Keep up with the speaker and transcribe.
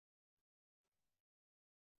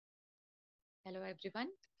Hello everyone,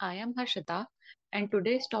 I am Harshita and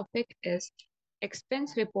today's topic is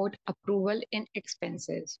expense report approval in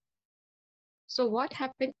expenses. So what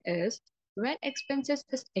happened is when expenses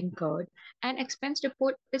is incurred, an expense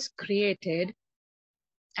report is created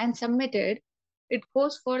and submitted, it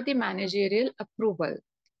goes for the managerial approval.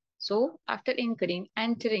 So after entering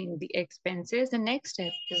the expenses, the next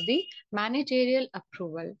step is the managerial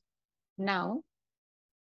approval. Now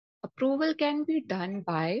approval can be done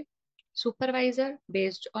by supervisor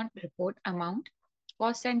based on report amount,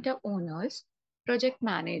 cost center owners, project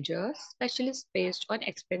managers, specialists based on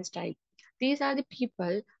expense type. These are the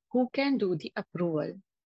people who can do the approval.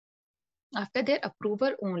 After their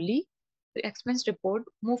approval only, the expense report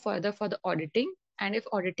move further for the auditing, and if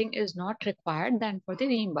auditing is not required, then for the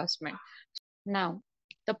reimbursement. Now,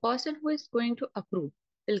 the person who is going to approve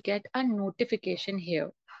will get a notification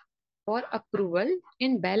here for approval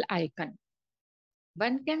in bell icon.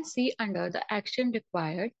 One can see under the action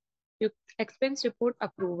required, your expense report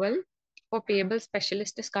approval for payable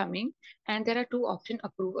specialist is coming, and there are two options: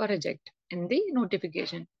 approve or reject in the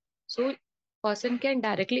notification. So person can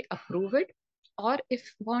directly approve it, or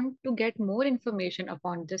if want to get more information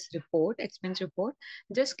upon this report, expense report,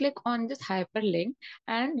 just click on this hyperlink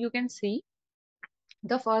and you can see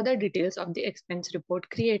the further details of the expense report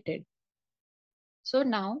created. So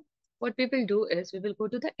now what we will do is we will go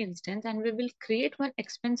to the instance and we will create one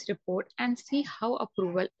expense report and see how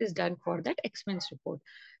approval is done for that expense report.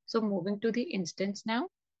 So moving to the instance now.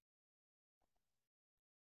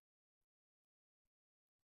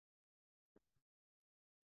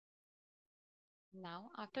 Now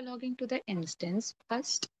after logging to the instance,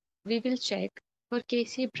 first we will check for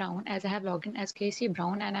Casey Brown, as I have logged in as Casey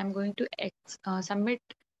Brown and I'm going to submit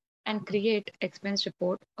and create expense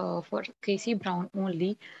report for Casey Brown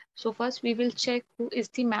only. So first we will check who is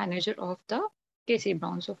the manager of the Casey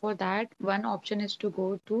Brown. So for that, one option is to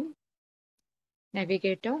go to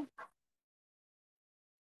Navigator,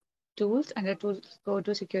 Tools, under Tools, go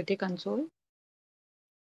to Security Console,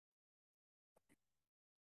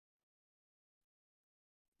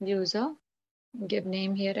 User, give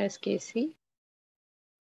name here as Casey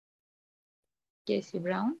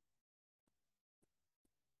Brown.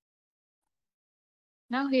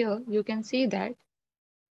 Now here you can see that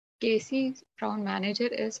Casey Brown manager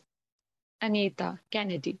is Anita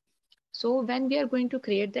Kennedy. So when we are going to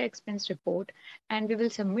create the expense report and we will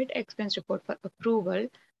submit expense report for approval,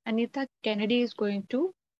 Anita Kennedy is going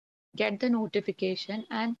to get the notification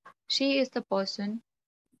and she is the person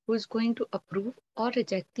who is going to approve or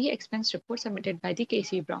reject the expense report submitted by the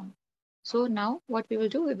Casey Brown. So now what we will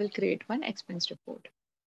do, we will create one expense report.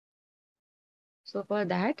 So for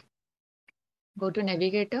that, go to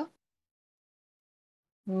Navigator,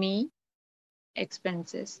 Me,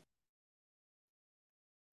 Expenses.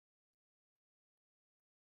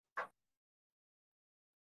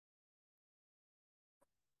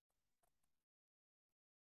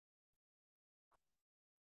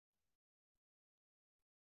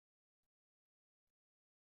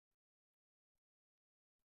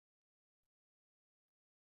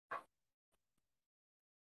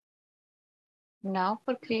 Now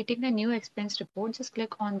for creating a new expense report, just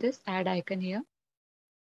click on this add icon here.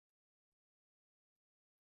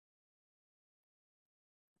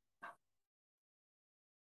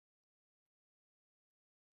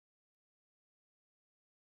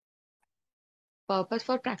 Purpose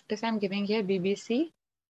for practice, I'm giving here BBC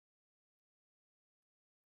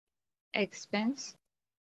expense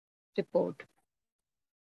report.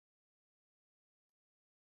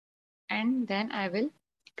 And then I will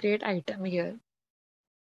create item here.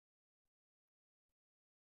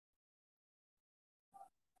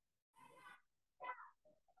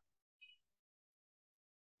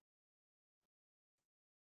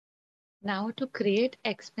 Now to create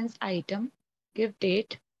expense item, give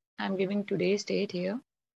date. I'm giving today's date here.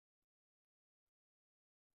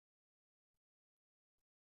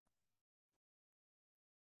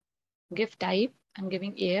 Give type, I'm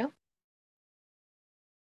giving year.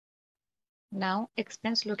 Now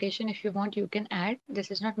expense location, if you want, you can add.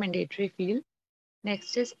 This is not mandatory field.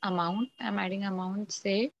 Next is amount. I'm adding amount,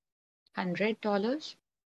 say $100.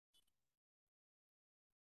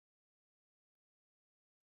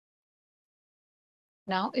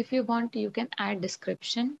 Now, if you want, you can add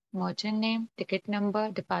description, merchant name, ticket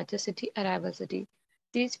number, departure city, arrival city.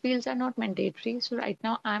 These fields are not mandatory, so right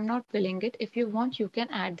now I'm not filling it. If you want, you can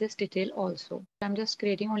add this detail also. I'm just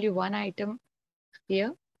creating only one item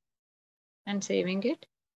here and saving it.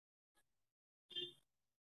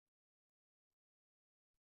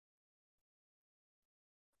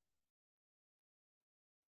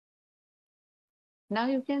 Now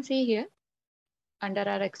you can see here under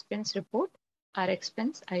our expense report, our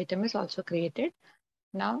expense item is also created.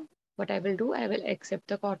 Now, what I will do, I will accept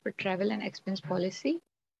the corporate travel and expense policy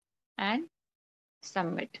and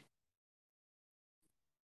submit.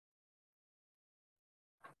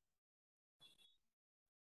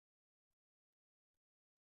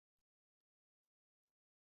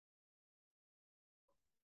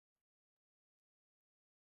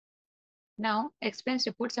 Now, expense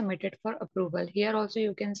report submitted for approval. Here also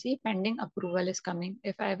you can see pending approval is coming.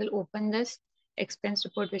 If I will open this expense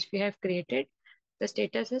report which we have created, the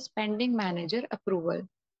status is pending manager approval.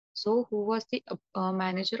 So who was the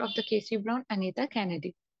manager of the KC Brown? Anita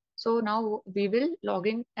Kennedy. So now we will log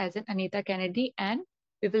in as an Anita Kennedy and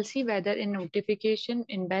we will see whether in notification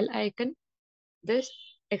in bell icon this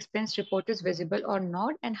expense report is visible or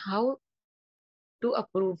not and how to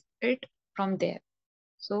approve it from there.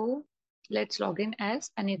 So let's log in as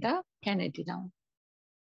Anita Kennedy now.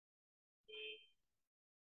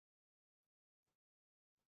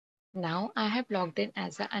 Now I have logged in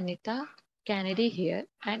as a Anita Kennedy here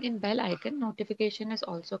and in bell icon notification is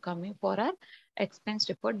also coming for our expense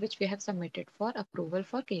report which we have submitted for approval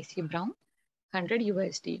for KC Brown 100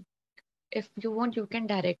 USD. If you want you can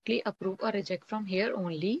directly approve or reject from here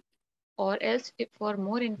only, or else if for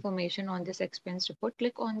more information on this expense report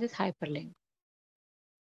click on this hyperlink.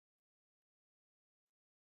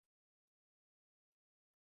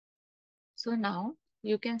 So now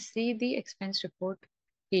you can see the expense report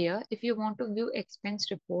here. If you want to view expense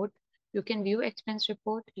report, you can view expense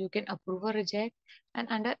report, you can approve or reject, and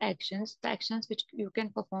under actions, the actions which you can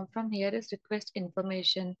perform from here is request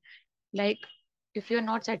information. Like if you're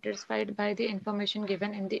not satisfied by the information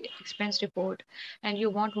given in the expense report and you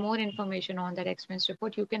want more information on that expense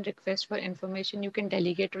report, you can request for information, you can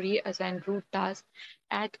delegate, reassign root task,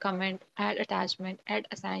 add comment, add attachment, add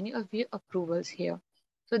assignee or view approvals here.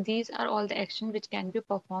 So these are all the actions which can be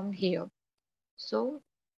performed here. So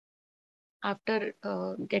after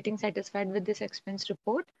getting satisfied with this expense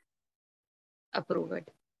report, approve it.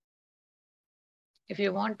 If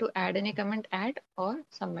you want to add any comment, add or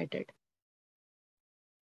submit it.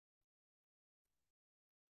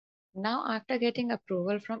 Now, after getting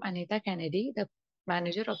approval from Anita Kennedy, the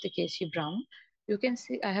manager of the KC Brown, you can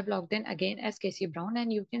see I have logged in again as KC Brown,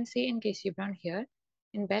 and you can see in KC Brown here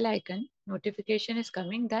in bell icon, notification is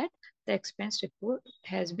coming that the expense report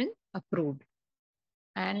has been approved.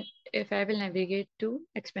 And if I will navigate to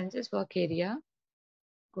expenses work area,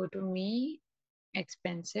 go to me,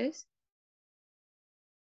 expenses,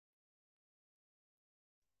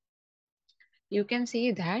 you can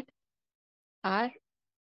see that our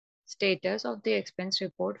status of the expense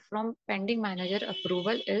report from pending manager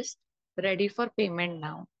approval is ready for payment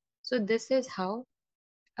now. So this is how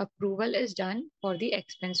approval is done for the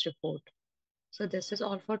expense report. So this is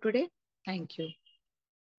all for today. Thank you.